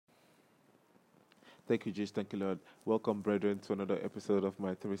Thank you, Jesus. Thank you, Lord. Welcome, brethren, to another episode of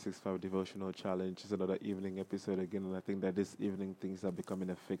my 365 devotional challenge. It's another evening episode again, and I think that this evening things are becoming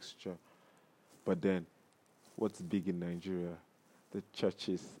a fixture. But then, what's big in Nigeria? The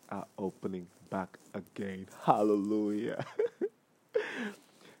churches are opening back again. Hallelujah.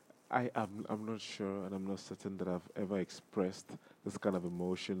 I'm not sure and I'm not certain that I've ever expressed this kind of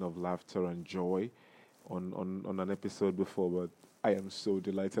emotion of laughter and joy on an episode before, but I am so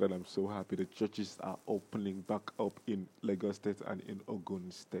delighted and I'm so happy. The churches are opening back up in Lagos State and in Ogun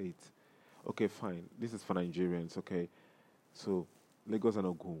State. Okay, fine. This is for Nigerians, okay? So, Lagos and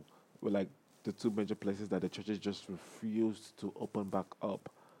Ogun were like the two major places that the churches just refused to open back up.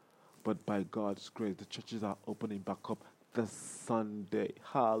 But by God's grace, the churches are opening back up this Sunday.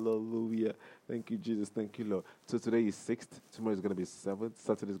 Hallelujah. Thank you, Jesus. Thank you, Lord. So today is 6th. Tomorrow is going to be 7th.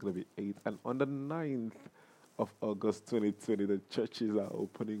 Saturday is going to be 8th. And on the 9th of August 2020, the churches are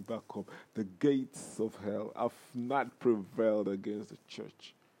opening back up. The gates of hell have not prevailed against the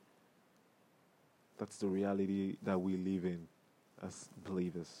church. That's the reality that we live in as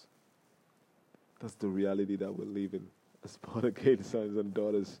believers. That's the reality that we live in as born again sons and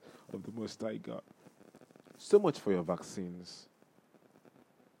daughters of the Most High God. So much for your vaccines.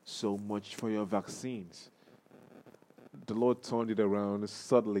 So much for your vaccines. The Lord turned it around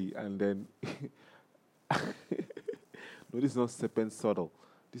subtly and then... No, this is not serpent subtle.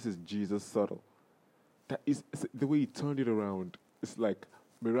 This is Jesus subtle. That is the way He turned it around. It's like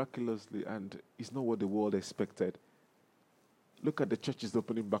miraculously, and it's not what the world expected. Look at the churches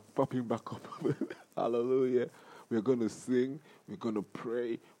opening back, popping back up. Hallelujah. We're going to sing, we're going to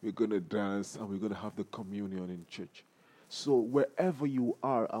pray, we're going to dance, and we're going to have the communion in church. So wherever you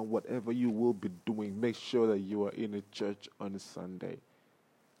are and whatever you will be doing, make sure that you are in a church on a Sunday.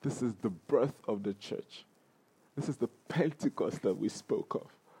 This is the birth of the church. This is the Pentecost that we spoke of.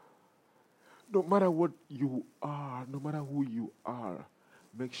 No matter what you are, no matter who you are,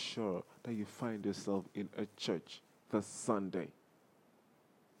 make sure that you find yourself in a church this Sunday.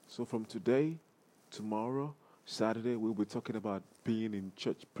 So from today, tomorrow, Saturday, we'll be talking about being in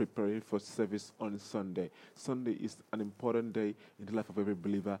church, preparing for service on Sunday. Sunday is an important day in the life of every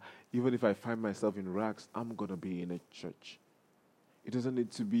believer. Even if I find myself in rags, I'm going to be in a church. It doesn't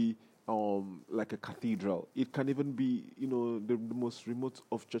need to be like a cathedral. It can even be, the most remote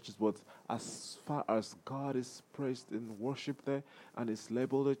of churches. But as far as God is praised in worship there and is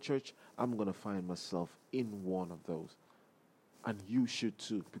labeled a church, I'm going to find myself in one of those. And you should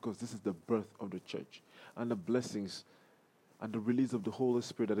too, because this is the birth of the church. And the blessings and the release of the Holy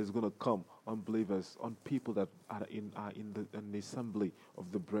Spirit that is going to come on believers, on people that are in the assembly of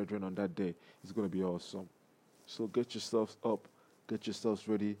the brethren on that day is going to be awesome. So get yourselves up, get yourselves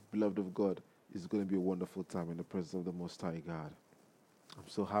ready, beloved of God. It's going to be a wonderful time in the presence of the Most High God. I'm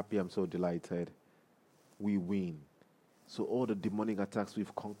so happy, I'm so delighted. We win. So all the demonic attacks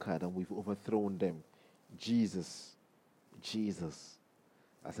we've conquered and we've overthrown them. Jesus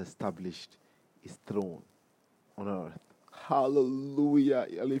has established His throne on earth. Hallelujah.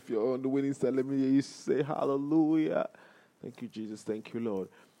 And if you're on the winning side, let me hear you say hallelujah. Thank you, Jesus. Thank you, Lord.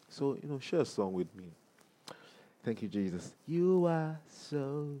 So, share a song with me. Thank you, Jesus. You are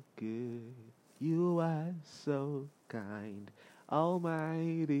so good. You are so kind.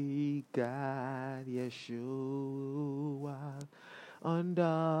 Almighty God, Yeshua.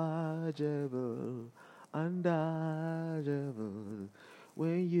 Undodgeable.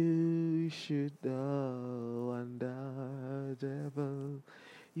 When you should know, undodgeable.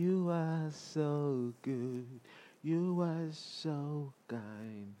 You are so good, you are so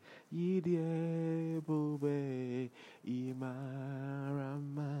kind. Yidiebube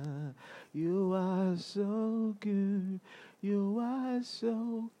imarama. You are so good, you are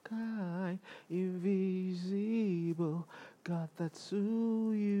so kind. Invisible, God, that's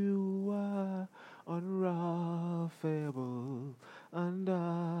who you are. Unruffable,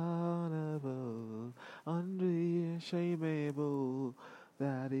 undeniable, unashamable.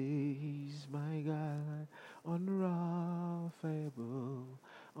 That is my God. Unruffable,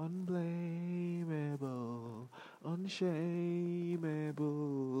 unblameable,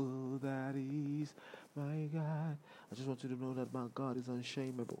 unshameable. That is my God. I just want you to know that my God is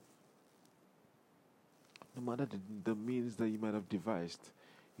unshameable. No matter the means that you might have devised.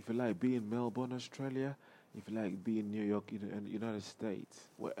 If you like be in Melbourne, Australia, if you like be in New York, in the United States,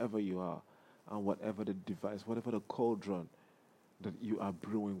 wherever you are, and whatever the device, whatever the cauldron that you are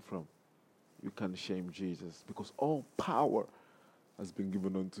brewing from, you can shame Jesus, because all power has been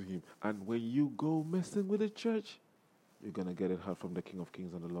given unto Him. And when you go messing with the church, you're going to get it hard from the King of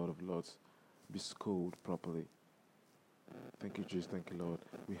Kings and the Lord of Lords. Be schooled properly. Thank you, Jesus. Thank you, Lord.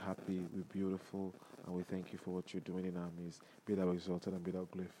 We're happy, we're beautiful, and we thank you for what you're doing in our midst. Be thou exalted and be thou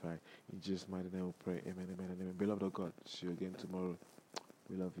glorified. In Jesus' mighty name we pray. Amen, amen, and amen. Beloved of God, see you again tomorrow.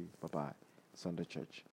 We love you. Bye bye. Sunday Church.